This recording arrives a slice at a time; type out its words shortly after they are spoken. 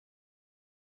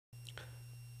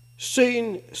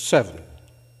Scene 7.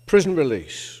 Prison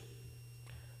release.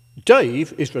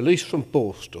 Dave is released from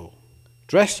Borstal,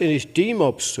 dressed in his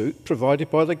D-Mob suit provided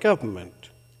by the government.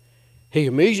 He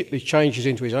immediately changes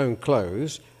into his own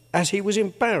clothes as he was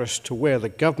embarrassed to wear the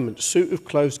government suit of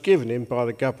clothes given him by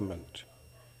the government.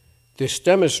 This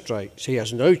demonstrates he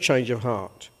has no change of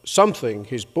heart, something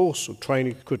his Borstal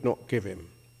training could not give him.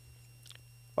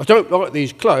 "I don't like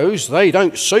these clothes, they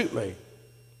don't suit me.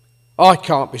 I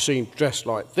can't be seen dressed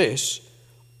like this.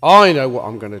 I know what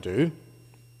I'm going to do."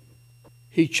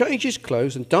 He changes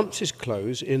clothes and dumps his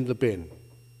clothes in the bin.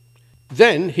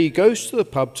 Then he goes to the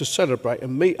pub to celebrate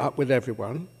and meet up with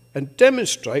everyone and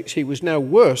demonstrates he was now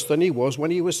worse than he was when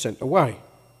he was sent away.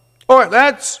 "All right,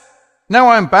 lads, now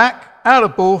I'm back, out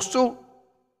of Borstal.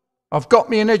 I've got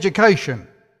me an education,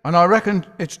 and I reckon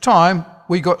it's time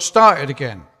we got started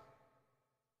again."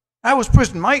 "How was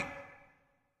prison, mate?"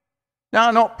 "No,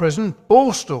 not prison,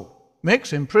 Borstal.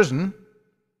 Mick's in prison."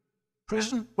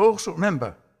 "Prison? Borstal,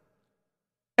 remember."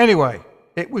 "Anyway,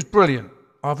 it was brilliant.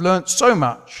 I've learnt so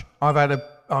much.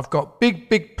 I've got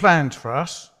big plans for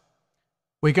us.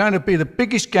 We're going to be the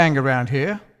biggest gang around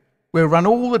here. We'll run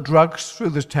all the drugs through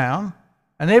the town,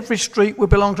 and every street will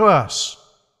belong to us.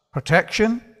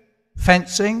 Protection,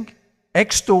 fencing,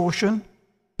 extortion,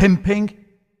 pimping,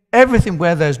 everything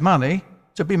where there's money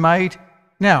to be made.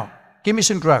 Now, give me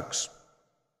some drugs."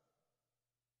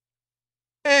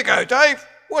 "Here you go, Dave.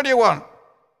 What do you want?"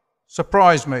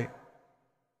 "Surprise me."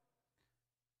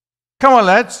 "Come on,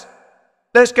 lads.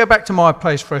 Let's go back to my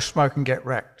place for a smoke and get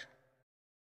wrecked."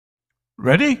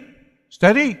 "Ready?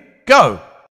 Steady? Go!"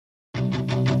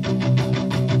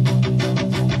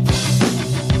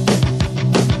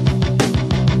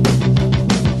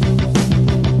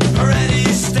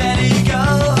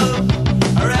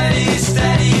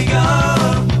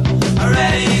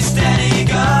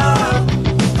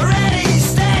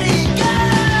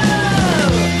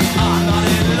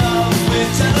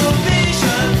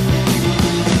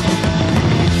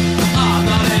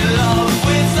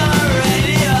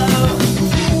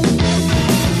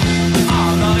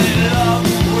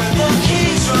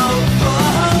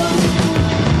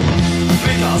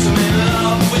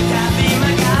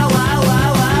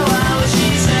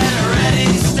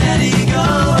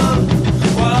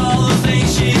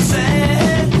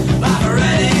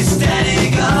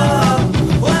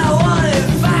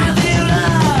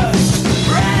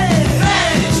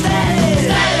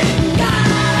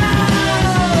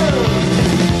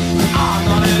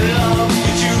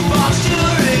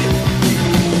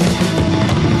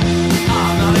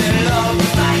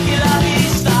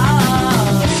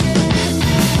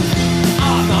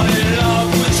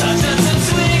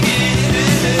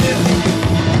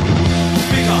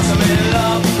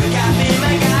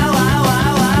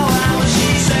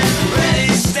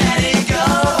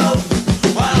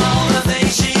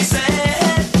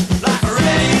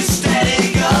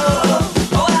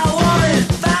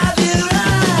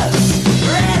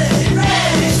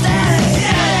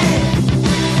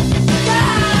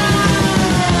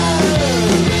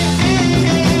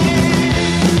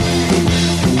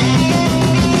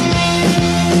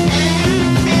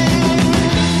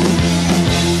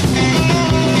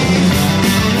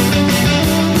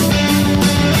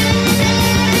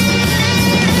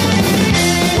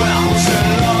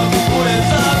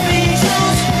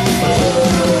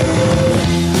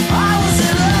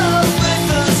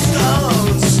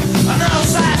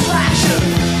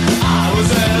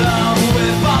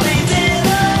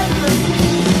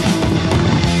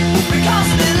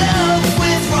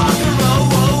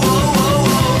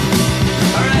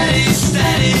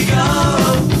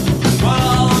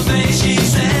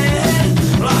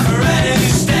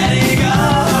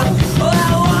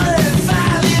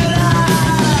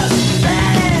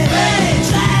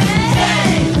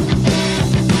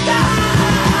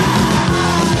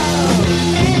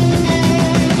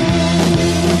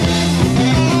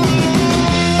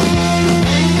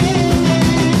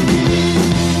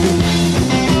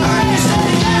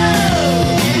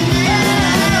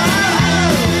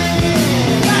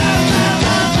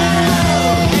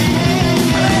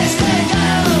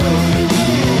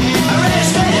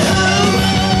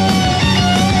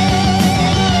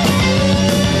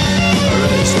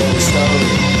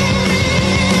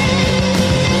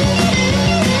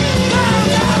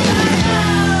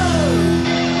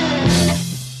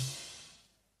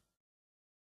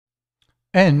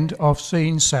 End of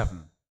scene 7.